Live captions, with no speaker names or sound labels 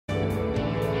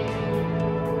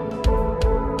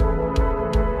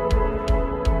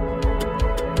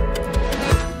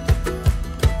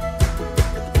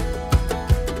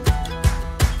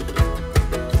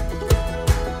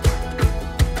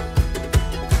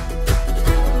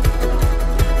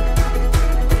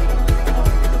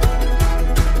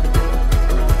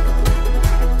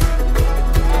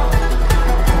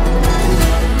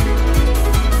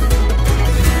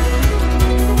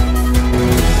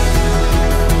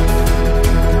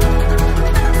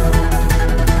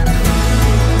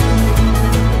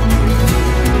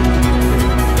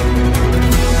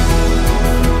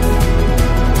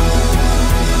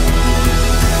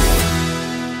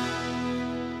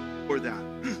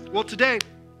Well, today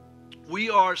we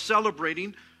are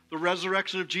celebrating the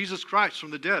resurrection of Jesus Christ from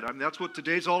the dead. I mean, that's what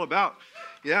today's all about.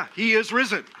 Yeah, He is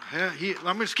risen. I'm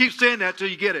going to keep saying that till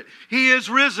you get it. He is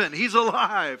risen. He's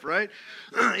alive, right?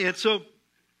 And so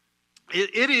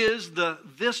it is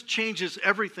this changes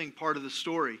everything part of the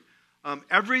story.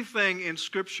 Everything in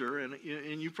Scripture, and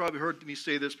you probably heard me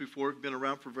say this before, been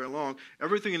around for very long,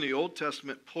 everything in the Old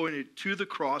Testament pointed to the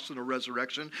cross and a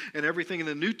resurrection, and everything in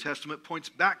the New Testament points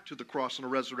back to the cross and a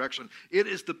resurrection. It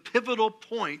is the pivotal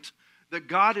point that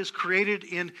God has created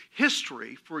in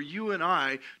history for you and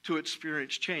I to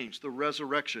experience change, the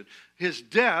resurrection. His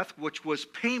death, which was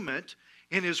payment,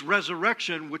 and His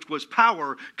resurrection, which was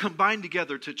power, combined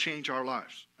together to change our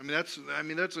lives. I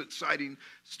mean, that's exciting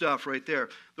stuff right there.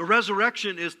 The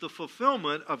resurrection is the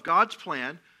fulfillment of God's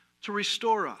plan to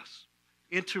restore us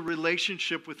into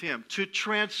relationship with Him, to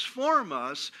transform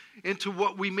us into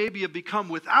what we maybe have become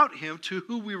without Him to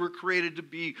who we were created to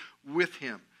be with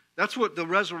Him. That's what the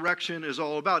resurrection is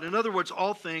all about. In other words,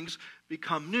 all things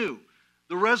become new.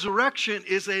 The resurrection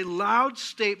is a loud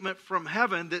statement from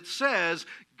heaven that says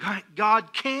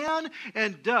God can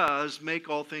and does make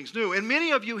all things new. And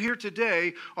many of you here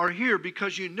today are here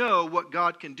because you know what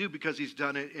God can do because He's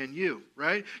done it in you,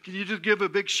 right? Can you just give a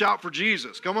big shout for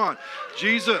Jesus? Come on.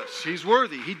 Jesus, He's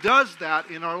worthy. He does that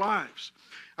in our lives.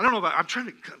 I don't know about,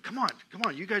 come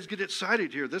on. You guys get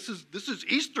excited here. This is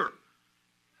Easter,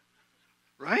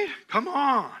 right? Come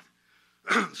on.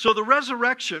 So the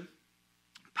resurrection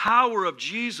power of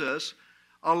Jesus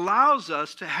allows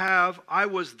us to have I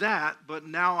was that, but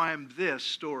now I'm this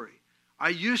story. I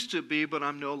used to be, but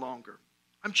I'm no longer.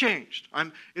 I'm changed.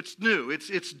 It's new.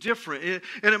 It's different.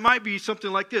 And it might be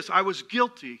something like this. I was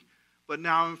guilty, but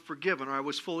now I'm forgiven. Or I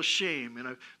was full of shame and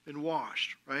I've been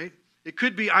washed, right? It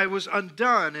could be I was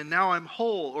undone and now I'm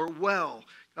whole or well.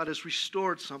 God has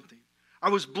restored something. I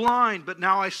was blind, but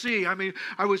now I see. I mean,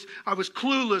 I was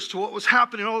clueless to what was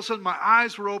happening. All of a sudden, my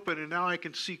eyes were open, and now I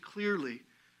can see clearly.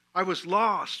 I was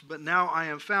lost, but now I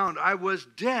am found. I was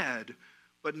dead,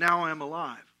 but now I am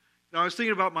alive. Now, I was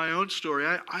thinking about my own story.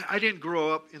 I didn't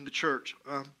grow up in the church.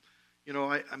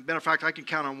 Matter of fact, I can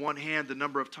count on one hand the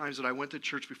number of times that I went to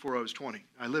church before I was 20.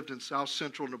 I lived in South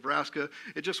Central Nebraska.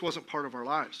 It just wasn't part of our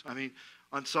lives. I mean,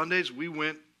 on Sundays, we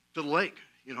went to the lake,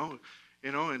 and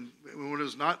when it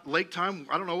was not lake time,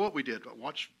 I don't know what we did, but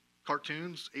watch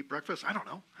cartoons, ate breakfast. I don't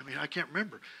know. I mean, I can't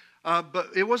remember. But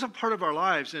it wasn't part of our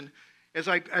lives. And as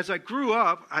I grew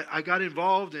up, I got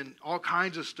involved in all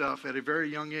kinds of stuff at a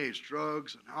very young age,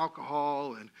 drugs and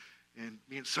alcohol and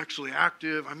being sexually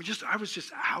active. I mean, I was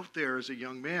just out there as a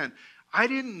young man. I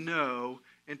didn't know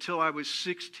until I was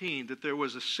 16 that there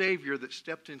was a Savior that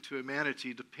stepped into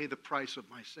humanity to pay the price of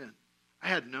my sin. I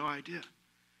had no idea.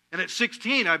 And at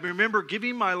 16, I remember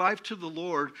giving my life to the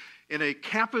Lord in a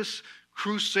campus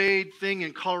crusade thing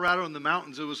in Colorado in the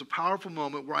mountains. It was a powerful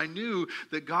moment where I knew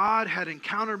that God had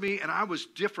encountered me and I was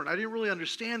different. I didn't really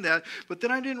understand that, but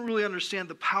then I didn't really understand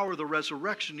the power of the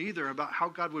resurrection either, about how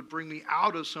God would bring me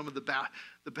out of some of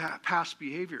the past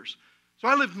behaviors. So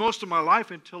I lived most of my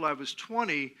life until I was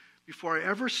 20 before I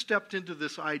ever stepped into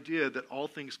this idea that all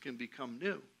things can become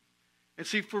new. And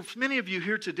see, for many of you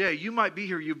here today, you might be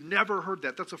here, you've never heard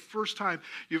that. That's the first time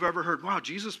you've ever heard, wow,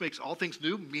 Jesus makes all things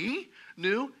new? Me?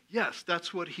 New? Yes,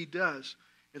 that's what He does.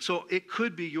 And so it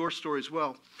could be your story as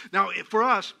well. Now, for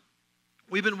us,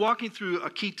 we've been walking through a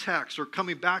key text or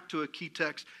coming back to a key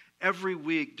text every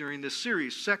week during this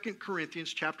series, 2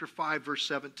 Corinthians chapter 5, verse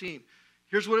 17.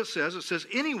 Here's what it says. It says,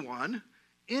 anyone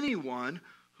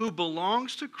who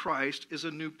belongs to Christ is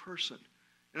a new person.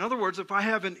 In other words, if I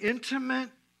have an intimate,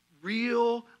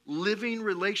 real, living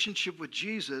relationship with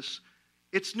Jesus,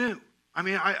 it's new. I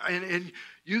mean, and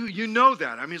you know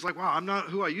that. I mean, it's like, wow, I'm not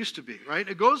who I used to be, right?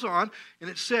 It goes on, and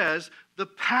it says, the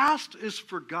past is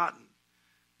forgotten.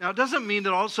 Now, it doesn't mean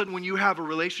that all of a sudden when you have a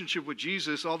relationship with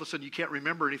Jesus, all of a sudden you can't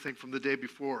remember anything from the day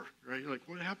before, right? You're like,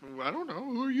 what happened? Well, I don't know.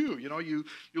 Who are you?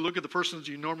 You look at the persons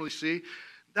you normally see.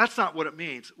 That's not what it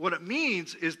means. What it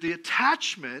means is the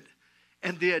attachment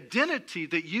and the identity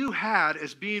that you had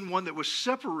as being one that was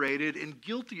separated and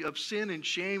guilty of sin and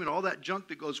shame and all that junk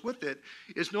that goes with it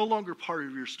is no longer part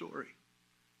of your story.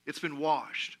 It's been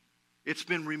washed. It's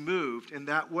been removed in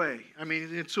that way. I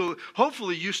mean, and so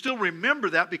hopefully you still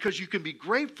remember that because you can be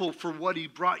grateful for what He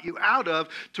brought you out of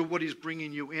to what He's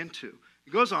bringing you into.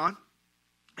 It goes on.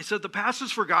 It said the past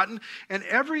is forgotten and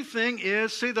everything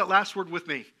is, say that last word with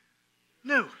me,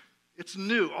 new. It's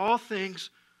new. All things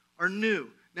are new.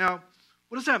 Now,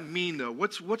 what does that mean, though?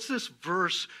 What's this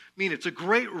verse mean? It's a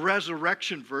great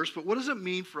resurrection verse, but what does it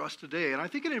mean for us today? And I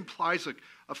think it implies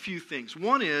a few things.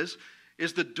 One is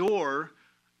the door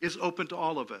is open to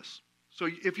all of us. So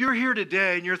if you're here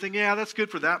today and you're thinking, yeah, that's good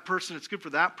for that person, it's good for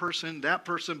that person,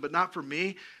 but not for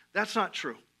me, that's not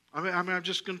true. I'm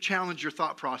just going to challenge your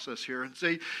thought process here and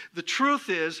say the truth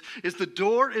is the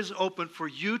door is open for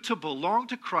you to belong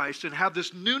to Christ and have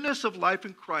this newness of life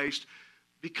in Christ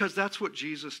because that's what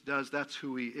Jesus does. That's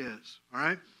who he is. All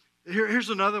right? Here's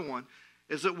another one,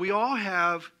 is that we all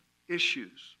have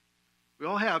issues. We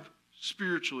all have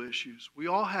spiritual issues. We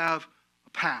all have a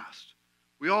past.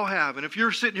 We all have. And if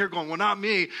you're sitting here going, well, not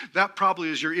me, that probably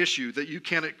is your issue, that you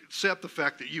can't accept the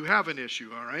fact that you have an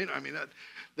issue, all right? I mean,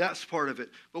 that's part of it.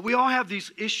 But we all have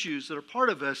these issues that are part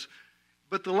of us.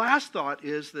 But the last thought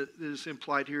is that is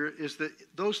implied here is that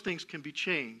those things can be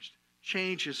changed.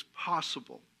 Change is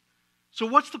possible. So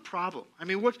what's the problem? I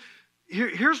mean,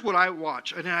 here's what I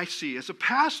watch and I see. As a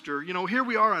pastor, here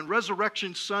we are on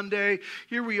Resurrection Sunday.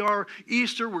 Here we are,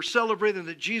 Easter. We're celebrating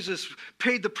that Jesus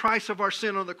paid the price of our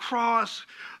sin on the cross.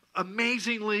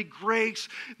 Amazingly, grace.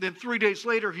 Then 3 days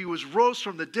later, he rose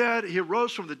from the dead. He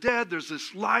rose from the dead. There's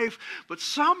this life. But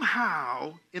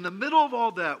somehow, in the middle of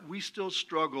all that, we still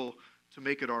struggle to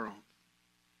make it our own.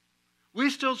 We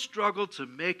still struggle to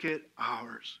make it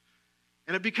ours.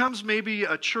 And it becomes maybe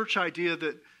a church idea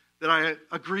that I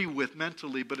agree with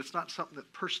mentally, but it's not something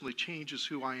that personally changes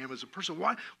who I am as a person.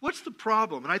 Why? What's the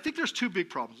problem? And I think there's two big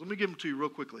problems. Let me give them to you real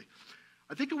quickly.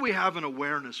 I think that we have an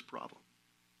awareness problem.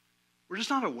 We're just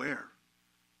not aware.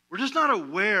 We're just not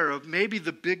aware of maybe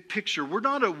the big picture. We're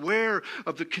not aware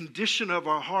of the condition of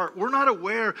our heart. We're not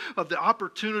aware of the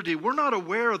opportunity. We're not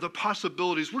aware of the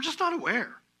possibilities. We're just not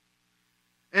aware.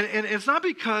 And it's not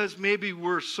because maybe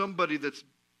we're somebody that's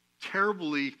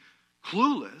terribly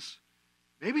clueless.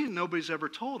 Maybe nobody's ever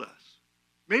told us.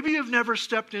 Maybe you've never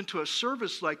stepped into a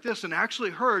service like this and actually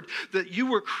heard that you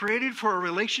were created for a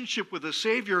relationship with a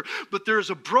Savior, but there is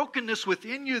a brokenness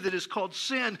within you that is called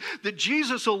sin that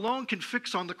Jesus alone can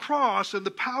fix on the cross, and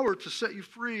the power to set you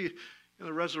free in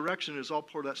the resurrection is all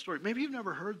part of that story. Maybe you've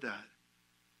never heard that.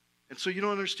 And so you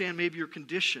don't understand maybe your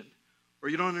condition, or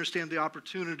you don't understand the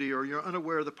opportunity, or you're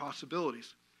unaware of the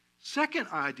possibilities. Second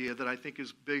idea that I think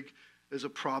is big, is a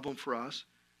problem for us,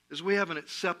 is we have an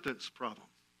acceptance problem.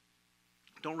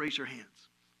 Don't raise your hands,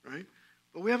 right?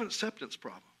 But we have an acceptance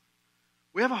problem.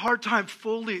 We have a hard time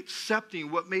fully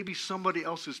accepting what maybe somebody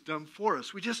else has done for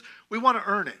us. We want to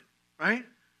earn it, right?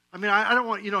 I mean, I don't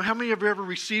want, how many of you ever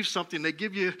received something they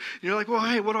give you, you're like, well,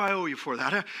 hey, what do I owe you for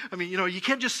that? I mean, you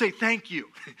can't just say thank you.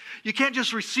 You can't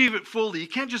just receive it fully. You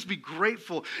can't just be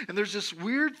grateful. And there's this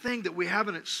weird thing that we have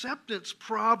an acceptance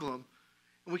problem,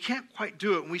 and we can't quite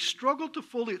do it. And we struggle to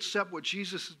fully accept what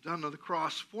Jesus has done on the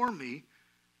cross for me.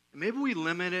 And maybe we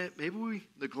limit it. Maybe we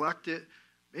neglect it.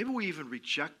 Maybe we even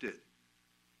reject it.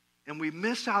 And we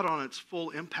miss out on its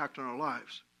full impact on our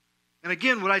lives. And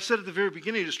again, what I said at the very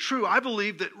beginning is true. I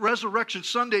believe that Resurrection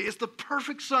Sunday is the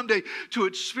perfect Sunday to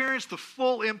experience the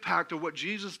full impact of what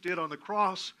Jesus did on the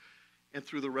cross and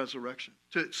through the resurrection,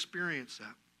 to experience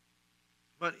that.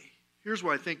 But here's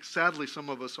where I think, sadly, some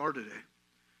of us are today,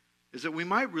 is that we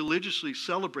might religiously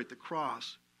celebrate the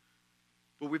cross,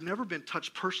 but we've never been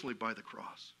touched personally by the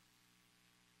cross.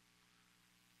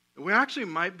 We actually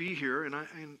might be here, and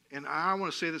I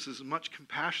want to say this as much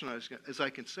compassion as I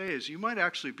can say, is you might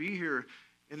actually be here,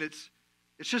 and it's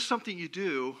just something you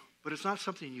do, but it's not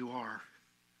something you are.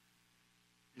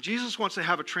 And Jesus wants to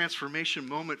have a transformation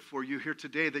moment for you here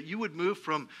today, that you would move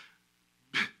from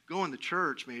going to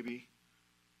church maybe,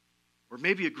 or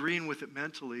maybe agreeing with it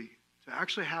mentally, to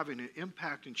actually having an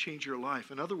impact and change your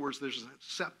life. In other words, there's an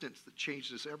acceptance that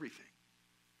changes everything.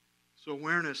 So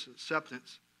awareness,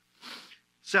 acceptance.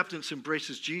 Acceptance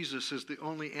embraces Jesus as the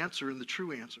only answer and the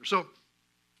true answer. So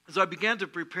as I began to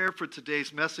prepare for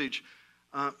today's message,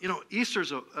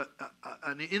 Easter's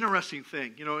an interesting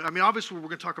thing. Obviously we're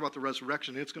going to talk about the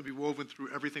resurrection. It's going to be woven through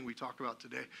everything we talk about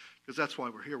today, because that's why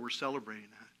we're here. We're celebrating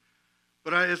that.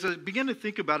 But as I began to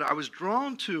think about it, I was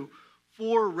drawn to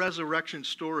 4 resurrection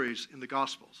stories in the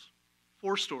Gospels.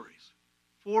 4 stories.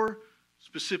 4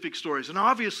 specific stories. And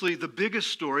obviously the biggest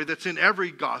story that's in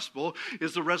every gospel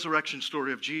is the resurrection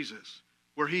story of Jesus,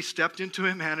 where he stepped into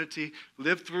humanity,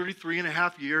 lived 33 and a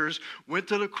half years, went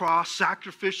to the cross,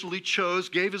 sacrificially chose,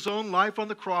 gave his own life on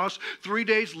the cross. 3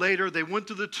 days later, they went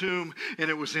to the tomb, and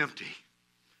it was empty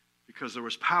because there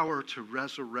was power to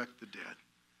resurrect the dead.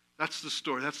 That's the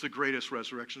story. That's the greatest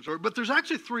resurrection story. But there's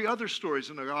actually 3 other stories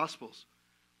in the Gospels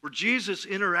where Jesus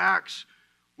interacts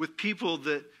with people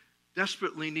that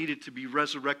desperately needed to be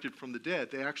resurrected from the dead.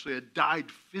 They actually had died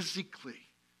physically,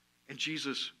 and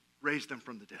Jesus raised them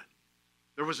from the dead.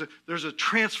 There's a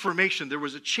transformation. There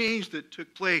was a change that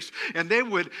took place. And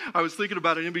I was thinking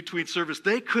about it in between service,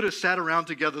 they could have sat around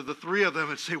together, the 3 of them,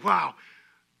 and say, wow,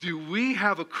 do we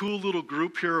have a cool little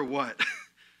group here or what?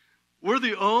 We're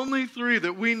the only three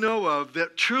that we know of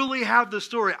that truly have the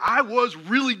story. I was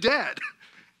really dead,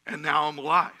 and now I'm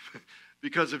alive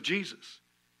because of Jesus.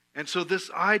 And so this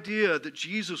idea that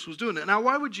Jesus was doing it. Now,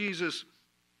 why would Jesus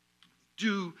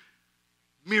do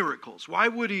miracles? Why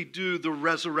would he do the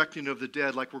resurrecting of the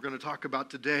dead like we're going to talk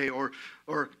about today, or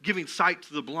giving sight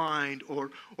to the blind,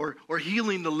 or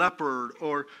healing the leper,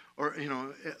 or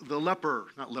the leper,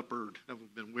 not leopard, that would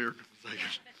have been weird.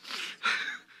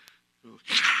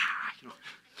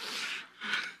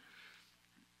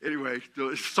 Anyway,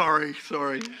 sorry.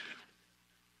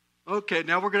 Okay,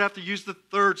 now we're going to have to use the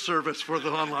third service for the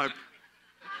online.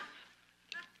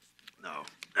 No.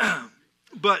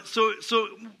 But so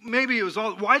maybe it was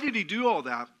all, why did he do all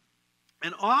that?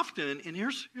 And often, and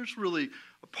here's really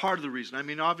a part of the reason. I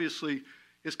mean, obviously,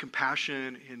 his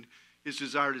compassion and his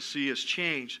desire to see us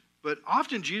change. But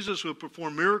often Jesus would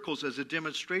perform miracles as a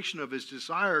demonstration of his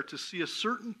desire to see a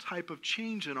certain type of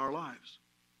change in our lives.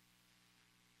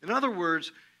 In other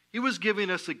words, he was giving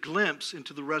us a glimpse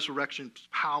into the resurrection's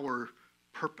power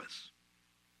purpose.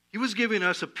 He was giving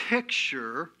us a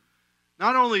picture,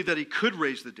 not only that he could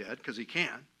raise the dead, because he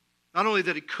can, not only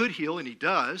that he could heal, and he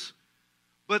does,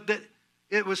 but that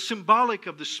it was symbolic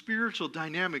of the spiritual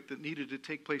dynamic that needed to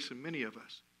take place in many of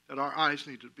us, that our eyes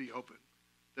needed to be open,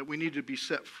 that we needed to be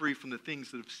set free from the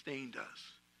things that have stained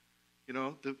us,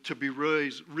 to be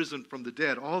risen from the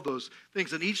dead, all those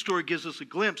things. And each story gives us a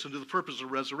glimpse into the purpose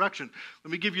of resurrection.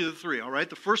 Let me give you the three, all right?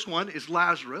 The first one is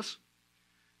Lazarus.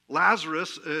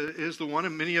 Lazarus is the one,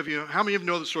 and many of you, how many of you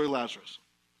know the story of Lazarus?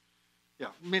 Yeah,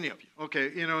 many of you.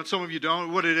 Okay, and some of you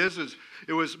don't. What it is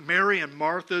it was Mary and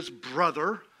Martha's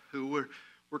brother who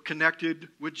were connected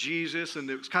with Jesus, and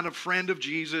it was kind of friend of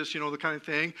Jesus, the kind of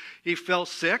thing. He fell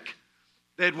sick.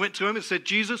 They had went to him and said,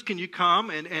 Jesus, can you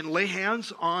come and lay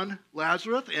hands on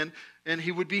Lazarus and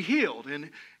he would be healed.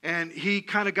 And he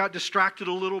kind of got distracted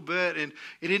a little bit, and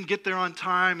he didn't get there on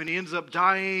time, and he ends up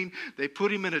dying. They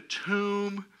put him in a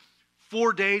tomb.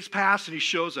 4 days pass, and he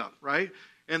shows up, right?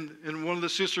 And one of the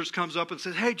sisters comes up and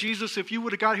says, hey, Jesus, if you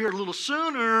would have got here a little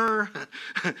sooner,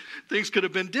 things could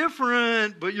have been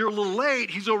different, but you're a little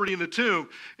late. He's already in the tomb.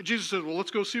 And Jesus says, well,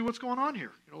 let's go see what's going on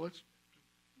here.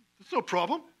 It's no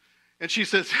problem. And she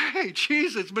says, hey,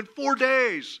 Jesus, it's been 4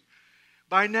 days.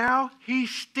 By now, he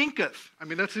stinketh. I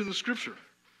mean, that's in the scripture,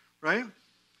 right?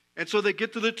 And so they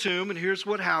get to the tomb, and here's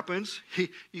what happens.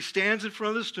 He stands in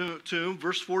front of this tomb,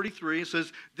 verse 43, and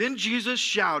says, then Jesus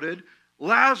shouted,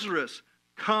 Lazarus,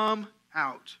 come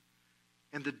out.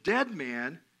 And the dead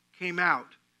man came out,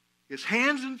 his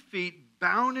hands and feet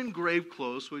bound in grave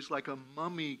clothes, so he's like a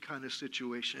mummy kind of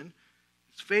situation,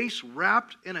 his face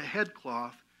wrapped in a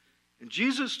headcloth. And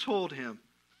Jesus told him,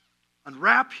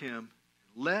 unwrap him,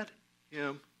 and let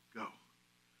him go.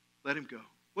 Let him go.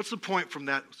 What's the point from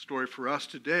that story for us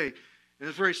today? And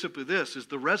it's very simply this, is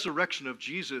the resurrection of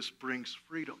Jesus brings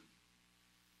freedom.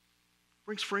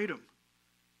 Brings freedom.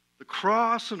 The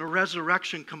cross and the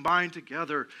resurrection combined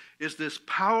together is this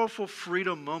powerful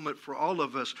freedom moment for all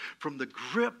of us from the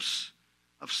grips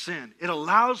of sin. It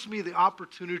allows me the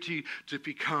opportunity to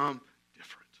become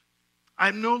different.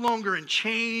 I'm no longer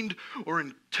enchained or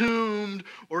entombed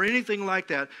or anything like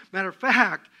that. Matter of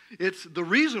fact, it's the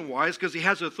reason why is because he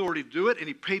has the authority to do it, and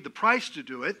he paid the price to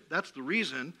do it. That's the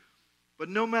reason. But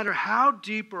no matter how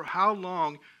deep or how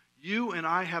long you and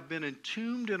I have been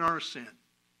entombed in our sin,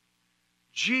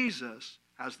 Jesus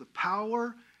has the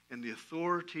power and the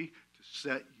authority to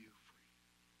set you free.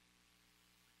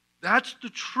 That's the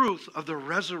truth of the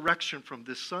resurrection from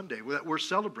this Sunday that we're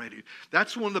celebrating.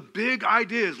 That's one of the big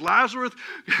ideas. Lazarus,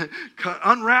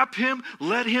 unwrap him,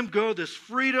 let him go. This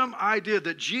freedom idea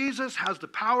that Jesus has the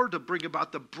power to bring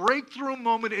about the breakthrough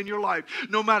moment in your life.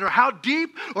 No matter how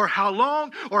deep or how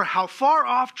long or how far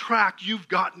off track you've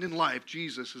gotten in life,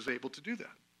 Jesus is able to do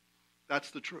that.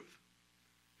 That's the truth.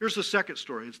 Here's the second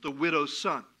story. It's the widow's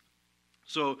son.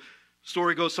 So the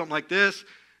story goes something like this.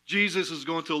 Jesus is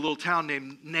going to a little town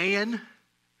named Nain.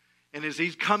 And as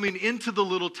he's coming into the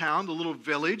little town, the little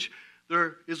village,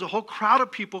 there is a whole crowd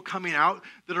of people coming out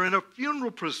that are in a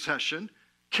funeral procession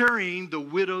carrying the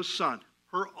widow's son,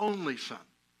 her only son.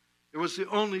 It was the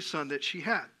only son that she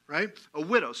had, right? A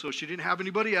widow, so she didn't have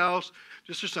anybody else,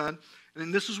 just her son. And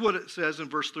then this is what it says in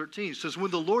verse 13. It says,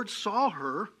 when the Lord saw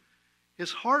her,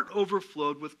 his heart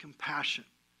overflowed with compassion,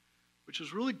 which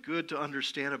is really good to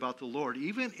understand about the Lord.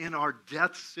 Even in our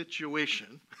death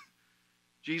situation,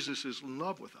 Jesus is in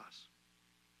love with us.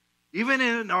 Even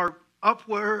in our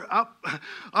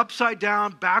upside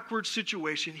down, backward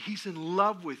situation. He's in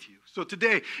love with you. So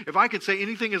today, if I could say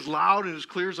anything as loud and as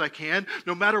clear as I can,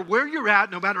 no matter where you're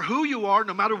at, no matter who you are,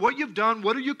 no matter what you've done,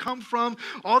 where you come from,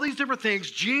 all these different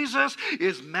things, Jesus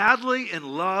is madly in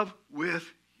love with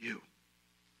you.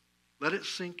 Let it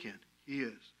sink in. He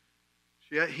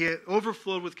is. He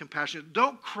overflowed with compassion.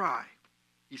 Don't cry,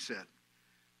 he said.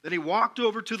 Then he walked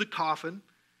over to the coffin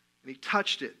and he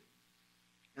touched it.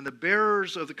 And the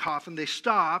bearers of the coffin, they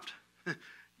stopped.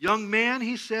 Young man,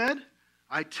 he said,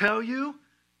 I tell you,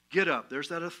 get up. There's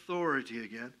that authority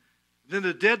again. Then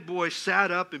the dead boy sat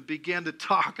up and began to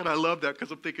talk. And I love that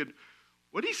because I'm thinking,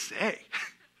 what did he say?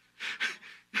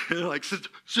 Like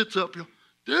sits up,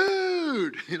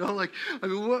 dude. I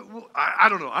mean, I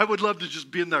don't know. I would love to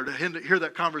just be in there to hear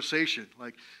that conversation.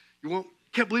 Like,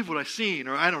 can't believe what I've seen,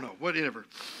 or I don't know, whatever.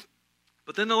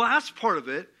 But then the last part of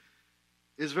it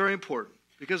is very important.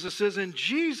 Because it says, and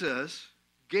Jesus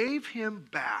gave him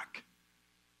back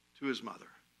to his mother.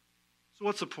 So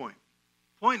what's the point?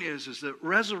 The point is that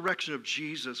resurrection of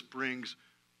Jesus brings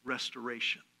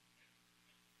restoration.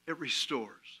 It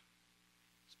restores.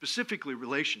 Specifically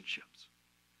relationships.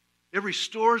 It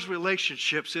restores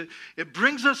relationships. It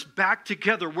brings us back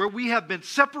together where we have been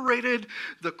separated.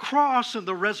 The cross and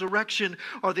the resurrection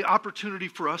are the opportunity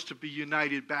for us to be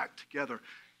united back together.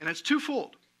 And it's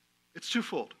twofold. It's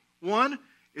twofold. One,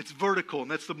 it's vertical,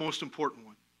 and that's the most important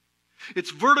one.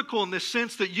 It's vertical in the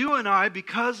sense that you and I,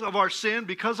 because of our sin,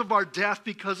 because of our death,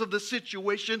 because of the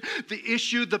situation, the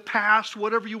issue, the past,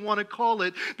 whatever you want to call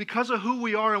it, because of who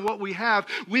we are and what we have,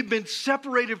 we've been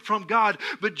separated from God.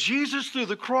 But Jesus, through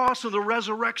the cross and the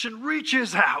resurrection,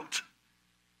 reaches out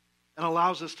and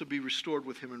allows us to be restored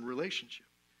with him in relationship.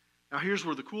 Now, here's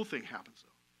where the cool thing happens,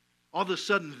 though. All of a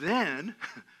sudden, then,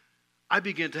 I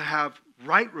begin to have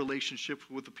right relationships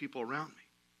with the people around me.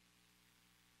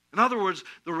 In other words,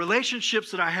 the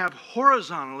relationships that I have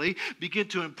horizontally begin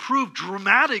to improve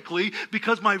dramatically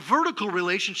because my vertical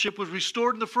relationship was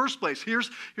restored in the first place. Here's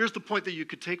the point that you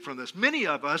could take from this. Many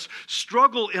of us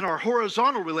struggle in our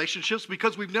horizontal relationships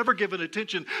because we've never given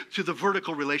attention to the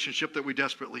vertical relationship that we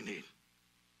desperately need.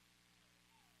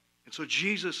 And so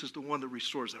Jesus is the one that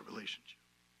restores that relationship.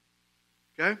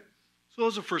 Okay? So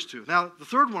those are the first two. Now, the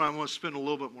third one I want to spend a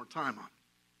little bit more time on.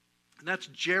 And that's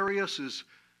Jairus'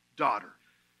 daughter.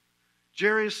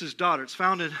 Jairus' daughter. It's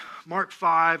found in Mark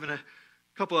 5 and a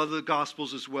couple other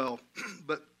Gospels as well.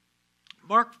 But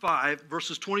Mark 5,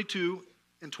 verses 22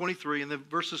 and 23, and then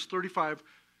verses 35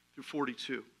 through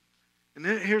 42. And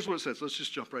then here's what it says. Let's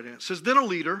just jump right in. It says, then a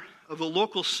leader of the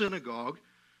local synagogue,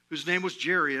 whose name was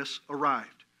Jairus, arrived.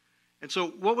 And so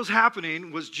what was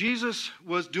happening was Jesus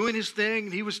was doing his thing,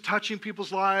 and he was touching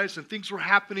people's lives, and things were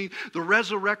happening. The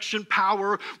resurrection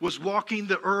power was walking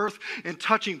the earth and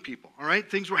touching people, all right?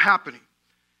 Things were happening.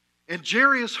 And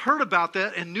Jairus heard about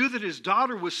that and knew that his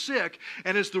daughter was sick,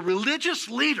 and as the religious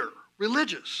leader,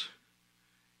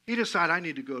 he decided, I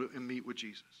need to go and meet with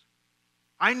Jesus.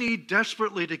 I need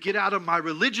desperately to get out of my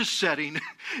religious setting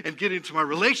and get into my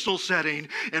relational setting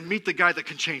and meet the guy that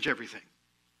can change everything.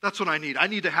 That's what I need. I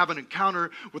need to have an encounter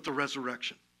with the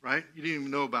resurrection, right? You didn't even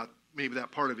know about maybe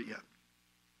that part of it yet.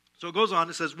 So it goes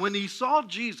on. It says, when he saw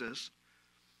Jesus,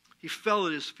 he fell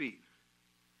at his feet.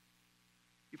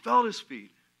 He fell at his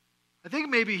feet. I think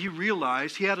maybe he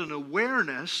realized he had an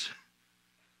awareness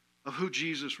of who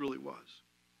Jesus really was.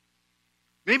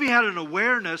 Maybe he had an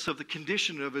awareness of the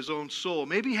condition of his own soul.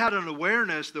 Maybe he had an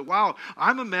awareness that, wow,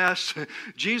 I'm a mess.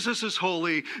 Jesus is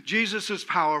holy. Jesus is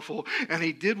powerful. And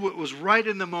he did what was right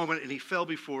in the moment, and he fell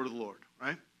before the Lord,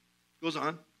 right? Goes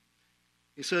on.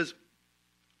 He says,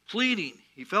 pleading.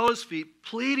 He fell at his feet,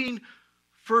 pleading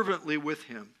fervently with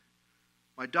him.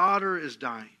 My daughter is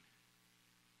dying.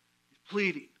 He's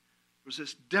pleading. There was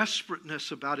this desperateness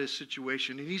about his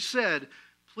situation. And he said,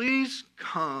 please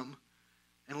come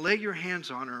and lay your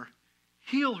hands on her,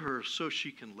 heal her so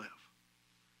she can live.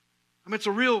 I mean, it's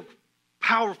a real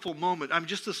powerful moment. I mean,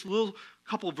 just this little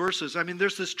couple verses. I mean,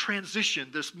 there's this transition,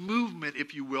 this movement,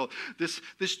 if you will, this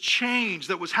change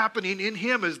that was happening in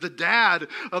him as the dad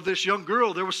of this young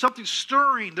girl. There was something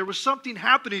stirring. There was something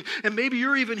happening. And maybe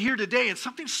you're even here today and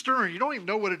something's stirring. You don't even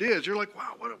know what it is. You're like,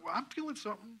 wow, I'm feeling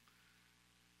something.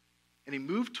 And he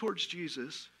moved towards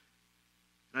Jesus.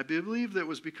 And I believe that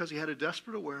was because he had a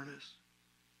desperate awareness.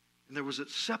 And there was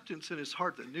acceptance in his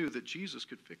heart that knew that Jesus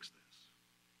could fix this.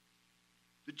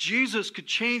 That Jesus could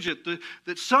change it.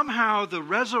 That somehow the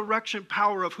resurrection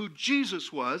power of who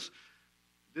Jesus was,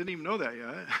 didn't even know that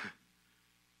yet.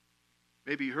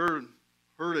 Maybe he heard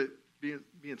it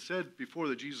being said before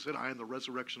that Jesus said, I am the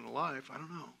resurrection and life. I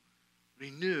don't know. But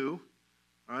he knew,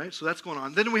 All right, so that's going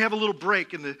on. Then we have a little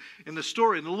break in the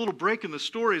story. And the little break in the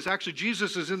story is actually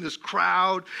Jesus is in this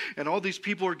crowd, and all these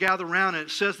people are gathered around. And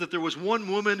it says that there was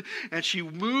one woman, and she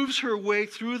moves her way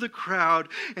through the crowd,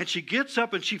 and she gets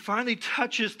up, and she finally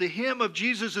touches the hem of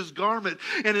Jesus' garment.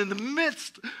 And in the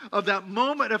midst of that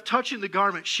moment of touching the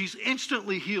garment, she's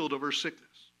instantly healed of her sickness.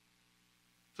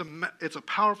 It's a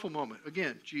powerful moment.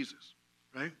 Again, Jesus,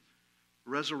 right?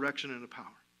 Resurrection and the power.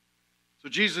 So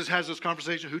Jesus has this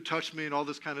conversation, who touched me, and all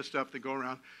this kind of stuff. They go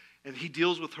around, and he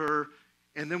deals with her.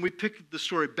 And then we pick the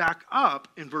story back up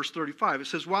in verse 35. It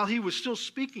says, while he was still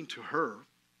speaking to her,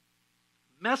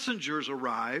 messengers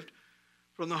arrived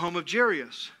from the home of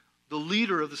Jairus, the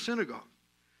leader of the synagogue.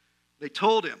 They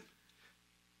told him,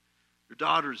 your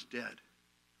daughter is dead.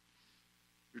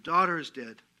 Your daughter is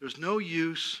dead. There's no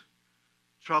use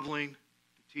troubling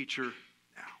the teacher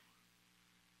now.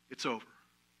 It's over.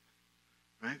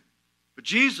 Right? But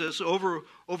Jesus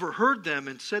overheard them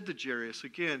and said to Jairus,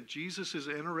 again, Jesus is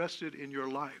interested in your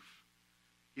life.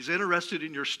 He's interested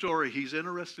in your story. He's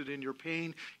interested in your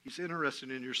pain. He's interested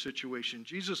in your situation.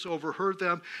 Jesus overheard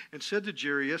them and said to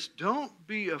Jairus, don't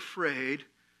be afraid,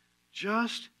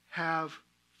 just have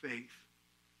faith.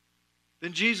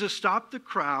 Then Jesus stopped the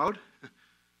crowd.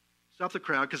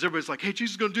 Because everybody's like, hey,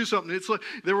 Jesus is going to do something. It's like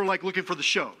they were like looking for the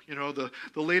show, the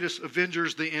latest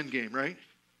Avengers, the end game, right?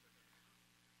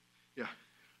 Yeah.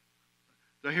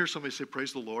 Did I hear somebody say,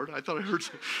 praise the Lord? I thought I heard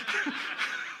some.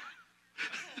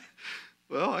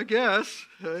 Well, I guess.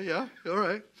 Yeah, all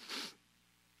right.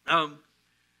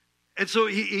 And so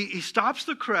he stops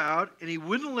the crowd, and he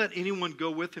wouldn't let anyone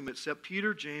go with him except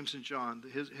Peter, James, and John,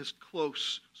 his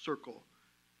close circle,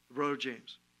 brother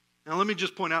James. Now, let me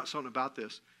just point out something about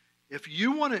this. If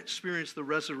you want to experience the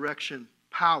resurrection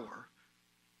power,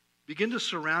 begin to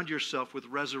surround yourself with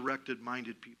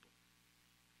resurrected-minded people.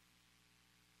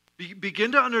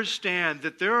 Begin to understand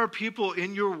that there are people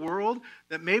in your world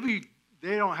that maybe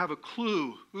they don't have a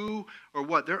clue who or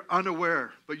what. They're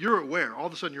unaware, but you're aware. All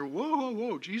of a sudden you're,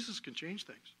 whoa, Jesus can change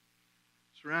things.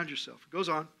 Surround yourself. It goes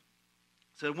on. It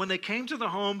said, when they came to the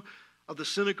home of the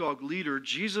synagogue leader,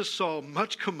 Jesus saw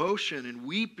much commotion and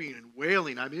weeping and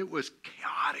wailing. I mean, it was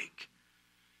chaotic.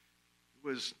 It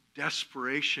was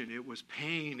desperation. It was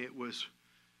pain. It was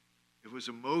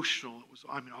emotional.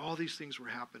 All these things were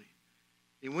happening.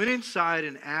 He went inside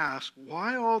and asked,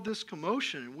 why all this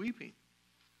commotion and weeping?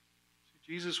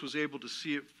 See, Jesus was able to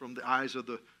see it from the eyes of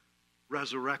the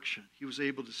resurrection. He was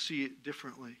able to see it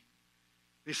differently.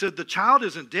 He said, the child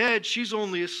isn't dead. She's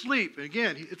only asleep. And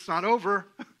again, it's not over.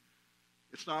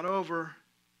 It's not over.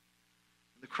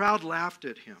 The crowd laughed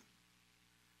at him.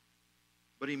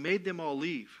 But he made them all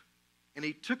leave. And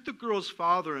he took the girl's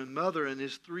father and mother and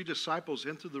his 3 disciples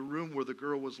into the room where the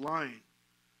girl was lying.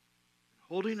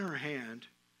 Holding her hand,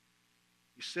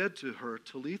 he said to her,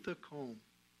 Talitha koum,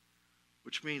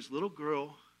 which means, little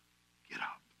girl, get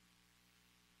up.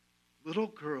 Little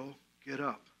girl, get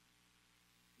up.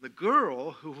 The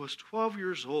girl, who was 12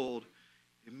 years old,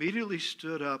 immediately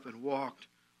stood up and walked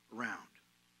around.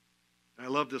 And I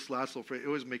love this last little phrase. It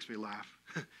always makes me laugh.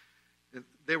 And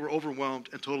they were overwhelmed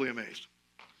and totally amazed.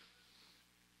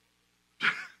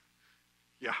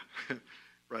 Yeah,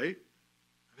 right?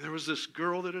 There was this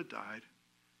girl that had died.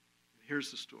 Here's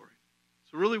the story.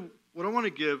 So really, what I want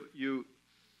to give you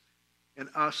and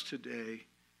us today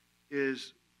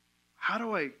is how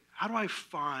do I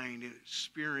find and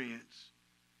experience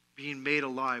being made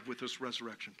alive with this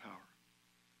resurrection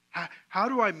power? How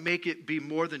do I make it be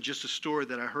more than just a story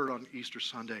that I heard on Easter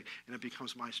Sunday and it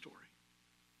becomes my story?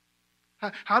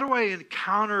 How do I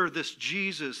encounter this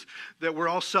Jesus that we're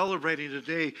all celebrating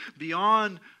today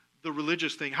beyond the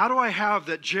religious thing? How do I have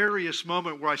that Jairus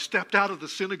moment where I stepped out of the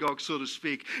synagogue, so to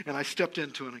speak, and I stepped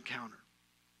into an encounter?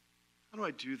 How do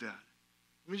I do that?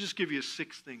 Let me just give you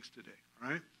 6 things today, all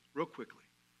right? Real quickly.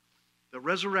 The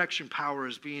resurrection power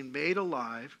is being made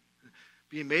alive.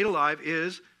 Being made alive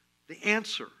is the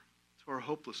answer to our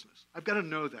hopelessness. I've got to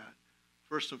know that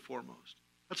first and foremost.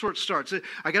 That's where it starts.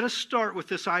 I got to start with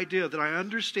this idea that I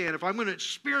understand if I'm going to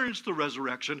experience the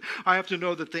resurrection, I have to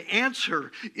know that the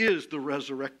answer is the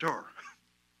resurrector.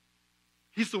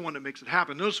 He's the one that makes it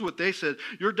happen. Notice what they said.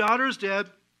 Your daughter is dead.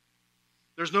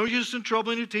 There's no use in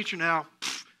troubling your teacher now.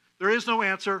 There is no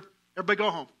answer. Everybody go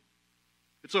home.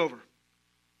 It's over.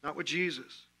 Not with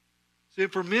Jesus. See,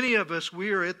 for many of us,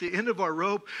 we are at the end of our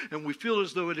rope and we feel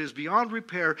as though it is beyond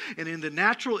repair. And in the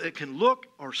natural, it can look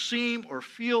or seem or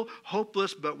feel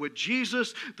hopeless. But with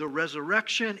Jesus, the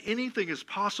resurrection, anything is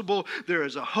possible. There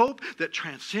is a hope that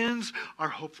transcends our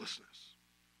hopelessness.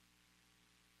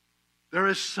 There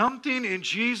is something in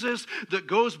Jesus that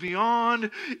goes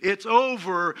beyond it's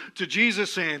over to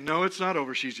Jesus saying, no, it's not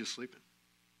over. She's just sleeping.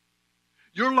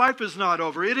 Your life is not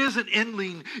over. It isn't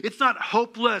ending. It's not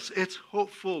hopeless. It's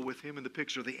hopeful with him in the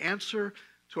picture. The answer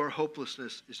to our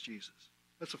hopelessness is Jesus.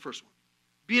 That's the first one.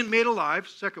 Being made alive,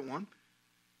 second one,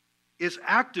 is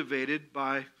activated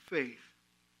by faith.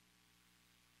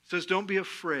 It says, don't be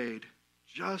afraid.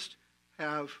 Just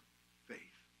have faith.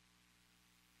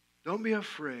 Don't be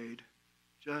afraid.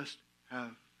 Just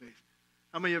have faith.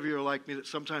 How many of you are like me that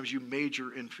sometimes you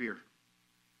major in fear?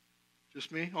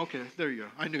 Just me? Okay, there you go.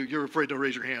 I knew you were afraid to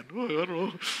raise your hand. Oh, I don't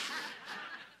know.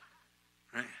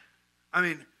 Right? I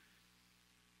mean,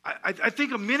 I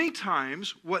think many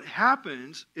times what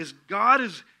happens is God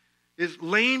is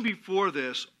laying before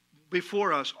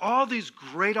us all these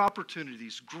great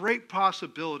opportunities, great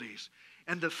possibilities.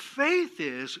 And the faith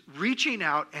is reaching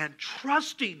out and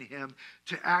trusting him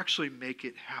to actually make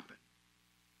it happen.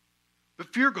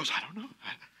 But fear goes, I don't know.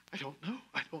 I don't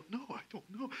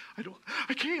know.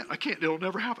 I can't. It'll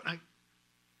never happen.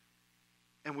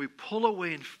 And we pull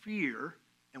away in fear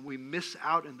and we miss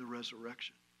out in the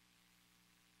resurrection.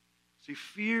 See,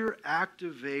 fear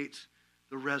activates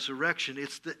the resurrection.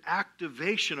 It's the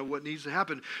activation of what needs to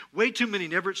happen. Way too many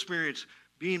never experience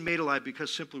being made alive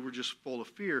because simply we're just full of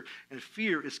fear. And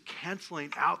fear is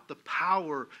canceling out the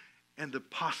power and the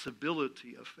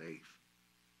possibility of faith.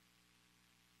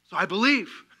 So I believe.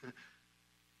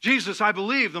 Jesus, I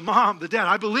believe. The mom, the dad,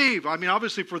 I believe. I mean,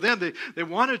 obviously for them, they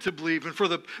wanted to believe. And for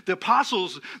the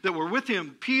apostles that were with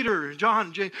him, Peter and John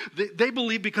and James, they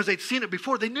believed because they'd seen it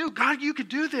before. They knew, God, you could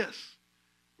do this.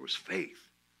 There was faith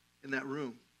in that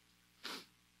room.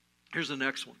 Here's the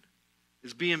next one.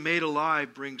 Is being made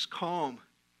alive brings calm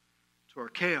to our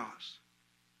chaos.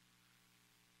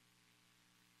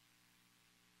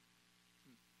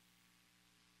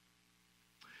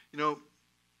 You know,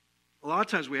 a lot of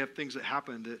times we have things that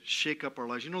happen that shake up our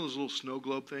lives. You know those little snow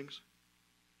globe things?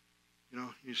 You know,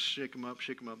 you shake them up,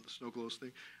 the snow globes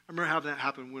thing. I remember having that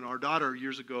happen when our daughter,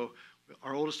 years ago,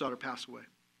 our oldest daughter passed away.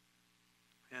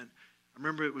 And I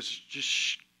remember it was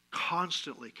just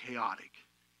constantly chaotic.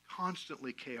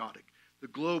 The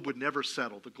globe would never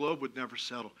settle.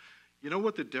 You know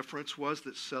what the difference was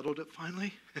that settled it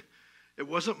finally? It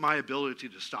wasn't my ability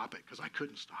to stop it, because I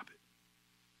couldn't stop it.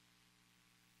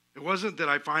 It wasn't that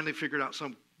I finally figured out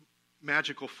some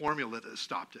magical formula that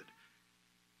stopped it.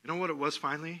 You know what it was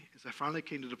finally? Is I finally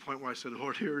came to the point where I said,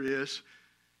 Lord, here it is.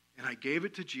 And I gave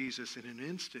it to Jesus. In an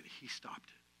instant, he stopped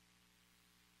it.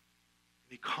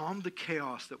 And he calmed the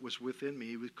chaos that was within me.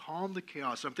 He would calm the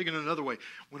chaos. I'm thinking another way.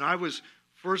 When I was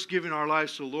first giving our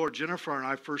lives to the Lord, Jennifer and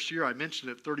I, first year, I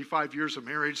mentioned it, 35 years of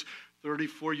marriage,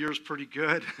 34 years pretty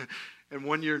good, and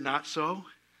 1 year not so.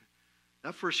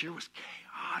 That first year was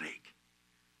chaotic.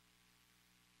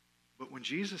 But when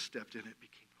Jesus stepped in, it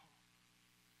became calm.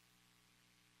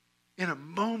 In a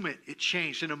moment, it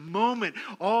changed. In a moment,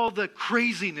 all the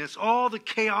craziness, all the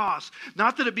chaos,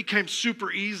 not that it became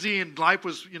super easy and life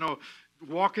was,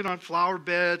 walking on flower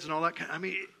beds and all that kind. I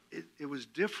mean, it was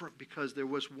different because there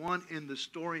was one in the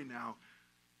story now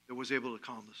that was able to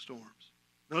calm the storms.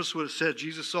 Notice what it said.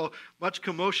 Jesus saw much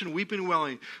commotion, weeping and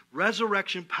wailing.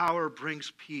 Resurrection power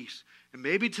brings peace. And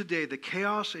maybe today the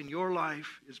chaos in your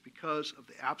life is because of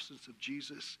the absence of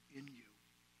Jesus in you.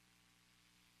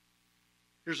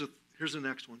 Here's the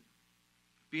next one.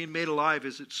 Being made alive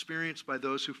is experienced by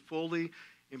those who fully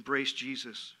embrace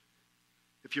Jesus.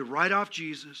 If you write off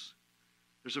Jesus,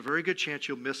 there's a very good chance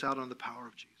you'll miss out on the power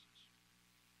of Jesus.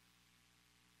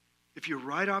 If you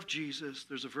write off Jesus,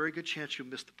 there's a very good chance you'll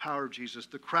miss the power of Jesus.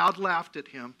 The crowd laughed at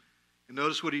him, and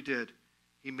notice what he did.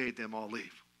 He made them all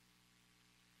leave.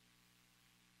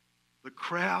 The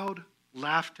crowd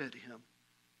laughed at him,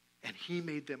 and he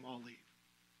made them all leave.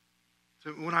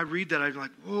 So when I read that, I'm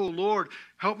like, whoa, Lord,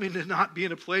 help me to not be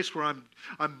in a place where I'm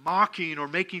mocking or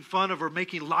making fun of or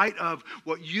making light of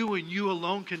what you and you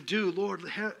alone can do. Lord,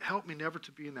 help me never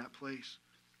to be in that place.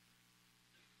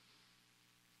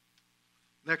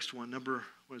 Next one, number,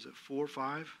 4 or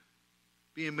 5?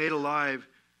 Being made alive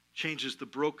changes the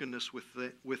brokenness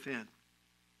within.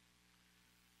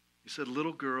 He said,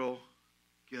 little girl,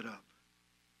 get up.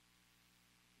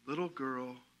 Little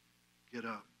girl, get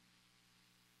up.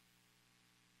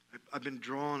 I've been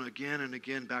drawn again and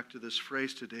again back to this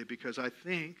phrase today because I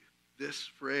think this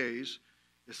phrase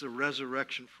is the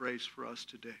resurrection phrase for us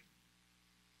today.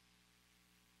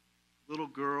 Little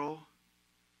girl,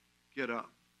 get up.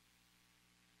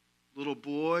 Little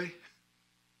boy,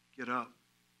 get up.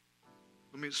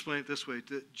 Let me explain it this way.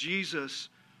 That Jesus,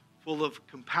 full of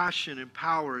compassion and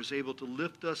power, is able to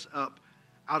lift us up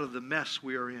out of the mess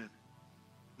we are in.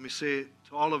 Let me say it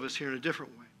to all of us here in a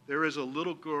different way. There is a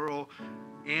little girl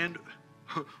and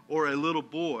or a little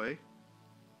boy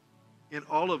in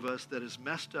all of us that is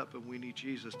messed up, and we need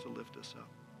Jesus to lift us up.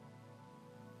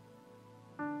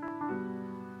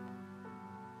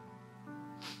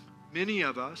 Many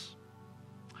of us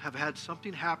have had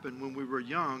something happen when we were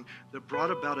young that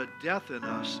brought about a death in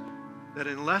us that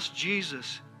unless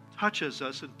Jesus touches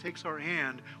us and takes our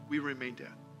hand, we remain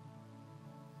dead.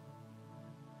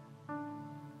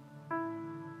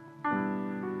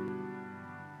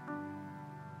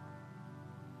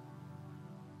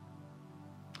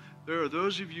 There are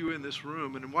those of you in this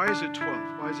room, and why is it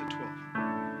 12? Why is it 12?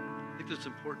 I think that's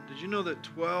important. Did you know that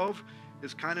 12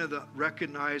 is kind of the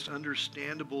recognized,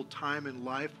 understandable time in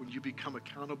life when you become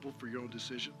accountable for your own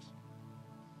decisions?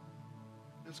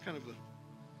 That's kind of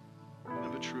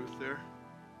a truth there.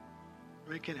 I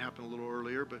mean, it can happen a little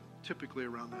earlier, but typically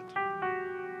around that time.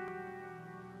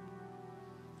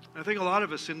 I think a lot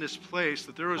of us in this place,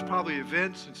 that there was probably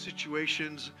events and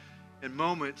situations and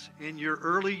moments in your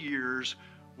early years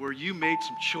where you made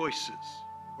some choices,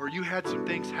 or you had some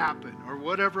things happen, or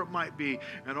whatever it might be,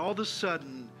 and all of a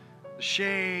sudden, the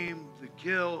shame, the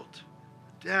guilt,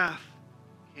 the death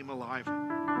came alive.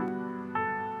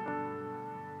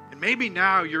 And maybe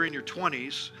now you're in your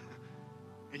 20s,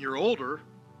 and you're older,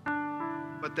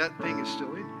 but that thing is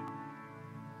still in you.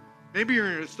 Maybe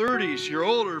you're in your 30s, you're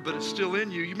older, but it's still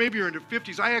in you. Maybe you're in your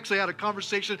 50s. I actually had a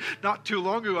conversation not too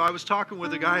long ago. I was talking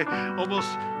with a guy almost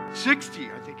 60,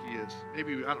 I think he is.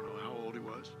 Maybe, I don't know how old he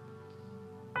was.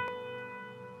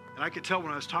 And I could tell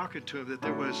when I was talking to him that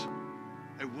there was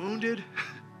a wounded,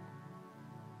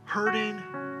 hurting,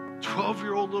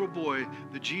 12-year-old little boy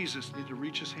that Jesus needed to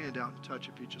reach his hand out and touch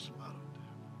if he just allowed him to.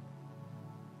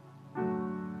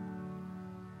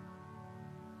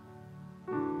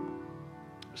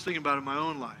 I was thinking about it in my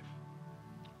own life.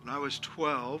 When I was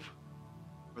 12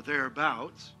 or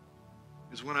thereabouts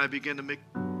is when I began to make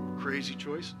crazy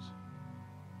choices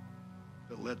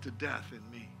that led to death in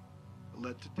me, that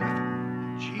led to death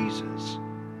in me. Jesus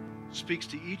speaks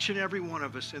to each and every one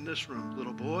of us in this room.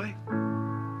 Little boy,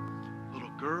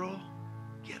 little girl,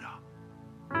 get up.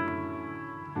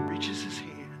 He reaches his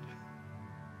hand.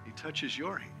 He touches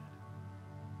your hand.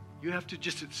 You have to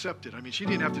just accept it. I mean, she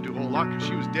didn't have to do a whole lot because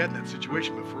she was dead in that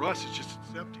situation, but for us, it's just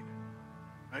accepting it,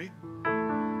 right?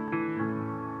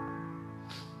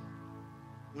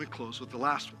 Let me close with the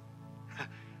last one.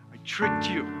 I tricked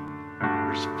you.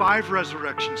 There's 5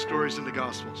 resurrection stories in the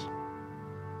Gospels.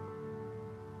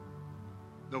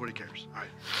 Nobody cares. All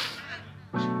right.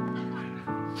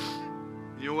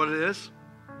 You know what it is?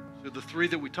 So the 3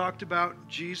 that we talked about,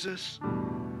 Jesus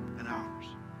and ours.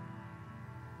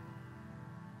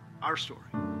 Our story.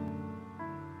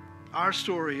 Our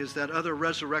story is that other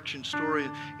resurrection story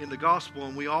in the gospel,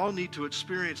 and we all need to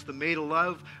experience the made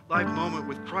alive life moment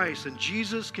with Christ, and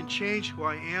Jesus can change who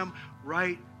I am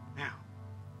right now.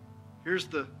 Here's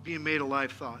the being made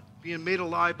alive thought. Being made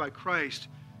alive by Christ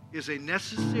is a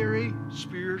necessary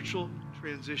spiritual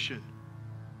transition.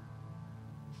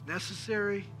 It's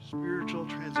necessary spiritual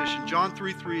transition. John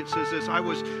 3:3, it says this,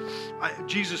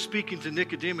 Jesus speaking to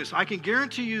Nicodemus, I can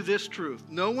guarantee you this truth.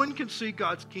 No one can see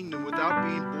God's kingdom without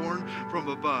being born from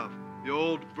above. The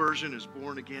old version is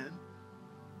born again.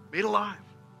 Made alive.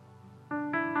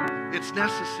 It's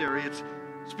necessary. It's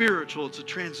spiritual. It's a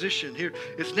transition here.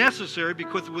 It's necessary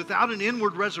because without an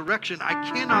inward resurrection, I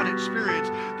cannot experience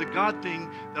the God thing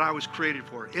that I was created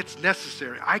for. It's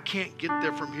necessary. I can't get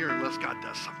there from here unless God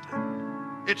does something.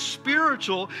 It's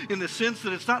spiritual in the sense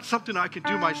that it's not something I can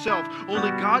do myself.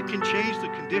 Only God can change the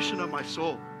condition of my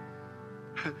soul.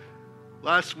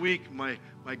 Last week, my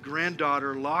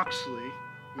granddaughter, Loxley,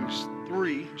 who's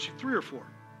 3, is she 3 or 4?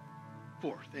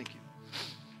 4, thank you.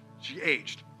 She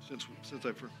aged since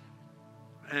I've heard.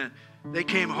 And they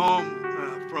came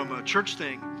home from a church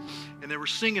thing, and they were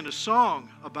singing a song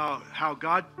about how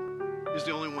God is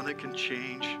the only one that can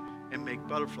change and make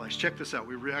butterflies. Check this out.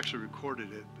 We actually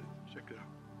recorded it, but check it out.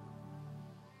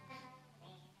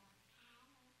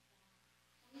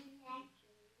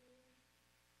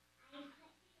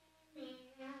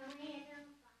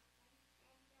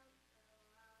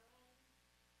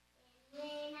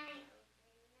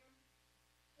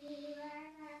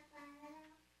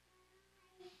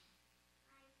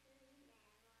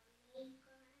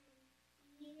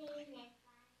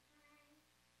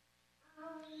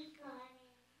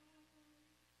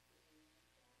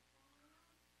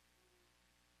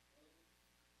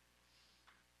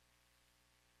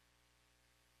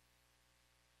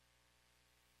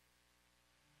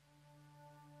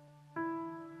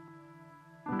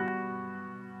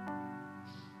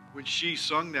 when she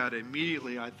sung that,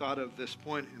 immediately I thought of this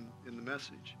point in the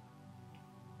message.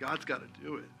 God's got to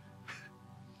do it.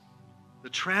 The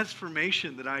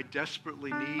transformation that I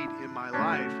desperately need in my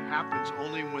life happens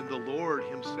only when the Lord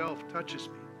himself touches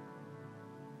me.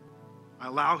 I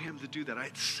allow him to do that. I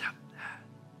accept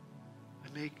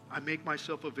that. I make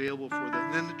myself available for that.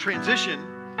 And then the transition,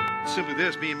 simply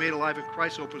this, being made alive in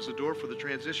Christ opens the door for the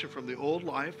transition from the old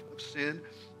life of sin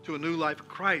to a new life in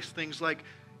Christ. Things like,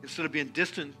 instead of being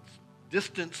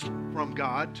distanced from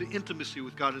God to intimacy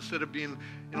with God. Instead of being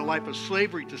in a life of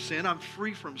slavery to sin, I'm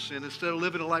free from sin. Instead of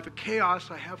living a life of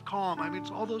chaos, I have calm. I mean,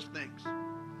 it's all those things.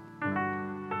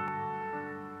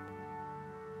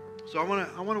 So I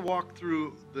want to walk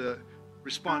through the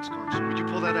response cards. So would you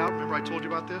pull that out? Remember I told you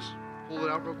about this? Pull it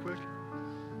out real quick.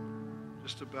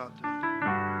 Just about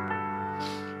done.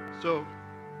 So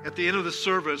at the end of the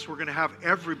service, we're going to have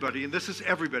everybody, and this is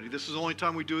everybody. This is the only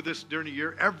time we do this during the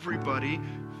year. Everybody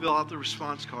fill out the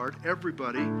response card.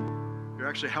 Everybody. You're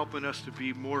actually helping us to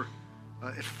be more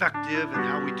effective in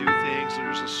how we do things. And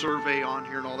there's a survey on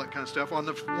here and all that kind of stuff. On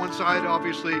the one side,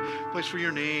 obviously, place for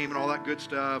your name and all that good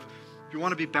stuff. If you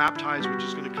want to be baptized, which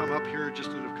is going to come up here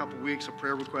just in a couple weeks, a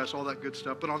prayer request, all that good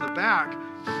stuff. But on the back,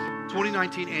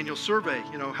 2019 annual survey.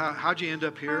 You know, how'd you end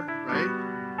up here, right?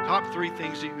 Top 3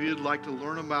 things that you'd like to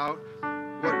learn about.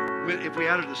 If we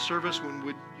added a service, when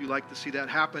would you like to see that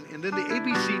happen? And then the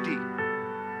ABCD.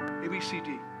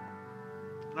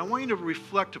 And I want you to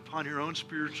reflect upon your own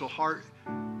spiritual heart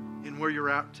and where you're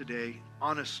at today,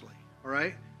 honestly, all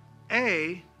right?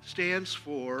 A stands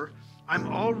for, I'm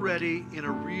already in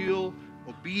a real,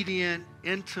 obedient,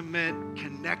 intimate,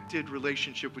 connected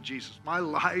relationship with Jesus. My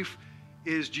life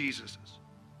is Jesus's.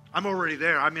 I'm already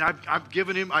there. I mean, I've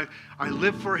given him. I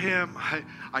live for him.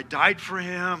 I died for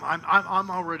him.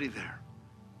 I'm already there.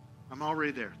 I'm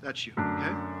already there. That's you.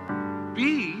 Okay.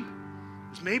 B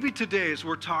is maybe today as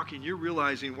we're talking, you're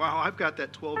realizing, wow, I've got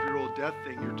that 12-year-old death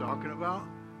thing you're talking about,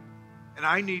 and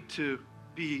I need to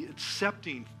be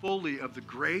accepting fully of the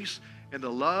grace and the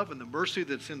love and the mercy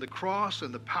that's in the cross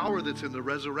and the power that's in the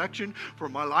resurrection for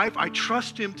my life. I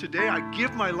trust him today. I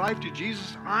give my life to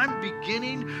Jesus. I'm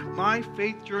beginning my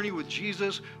faith journey with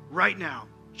Jesus right now.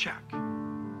 Check.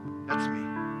 That's me.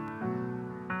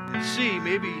 And C,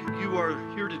 maybe you are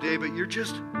here today, but you're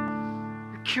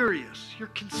curious. You're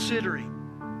considering.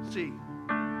 C,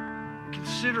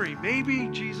 considering maybe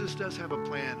Jesus does have a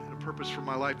plan and a purpose for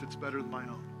my life that's better than my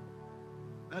own.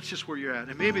 That's just where you're at.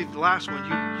 And maybe the last one,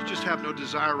 you just have no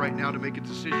desire right now to make a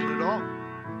decision at all.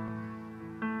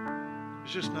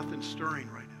 There's just nothing stirring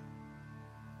right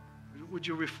now. Would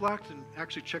you reflect and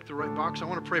actually check the right box? I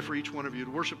want to pray for each one of you.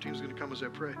 The worship team is going to come as I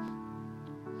pray.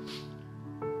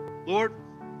 Lord,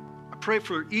 I pray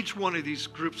for each one of these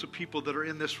groups of people that are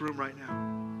in this room right now.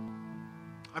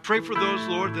 I pray for those,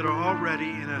 Lord, that are already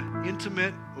in an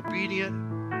intimate, obedient,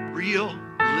 real,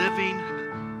 living,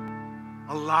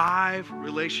 alive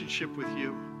relationship with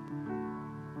you.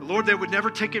 Lord, they would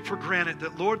never take it for granted.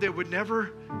 That, Lord, they would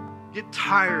never get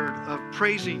tired of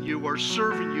praising you or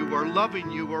serving you or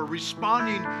loving you or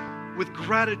responding with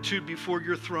gratitude before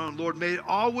your throne. Lord, may it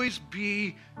always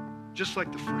be just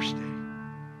like the first day.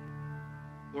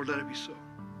 Lord, let it be so.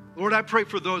 Lord, I pray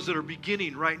for those that are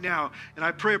beginning right now, and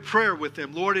I pray a prayer with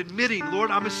them. Lord, admitting, Lord,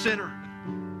 I'm a sinner.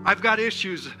 I've got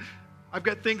issues. I've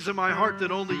got things in my heart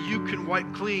that only you can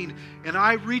wipe clean. And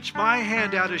I reach my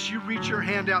hand out as you reach your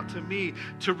hand out to me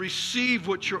to receive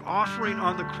what you're offering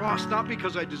on the cross, not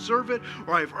because I deserve it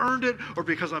or I've earned it or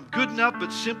because I'm good enough,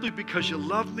 but simply because you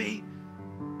love me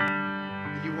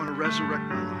and you want to resurrect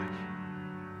my life.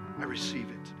 I receive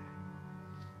it today.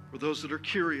 For those that are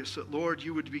curious, that, Lord,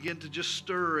 you would begin to just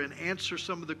stir and answer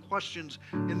some of the questions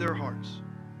in their hearts.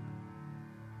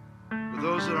 For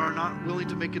those that are not willing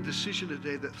to make a decision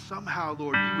today, that somehow,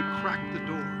 Lord, you would crack the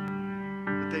door,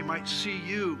 that they might see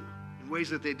you in ways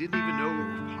that they didn't even know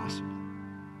were possible.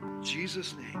 In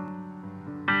Jesus' name.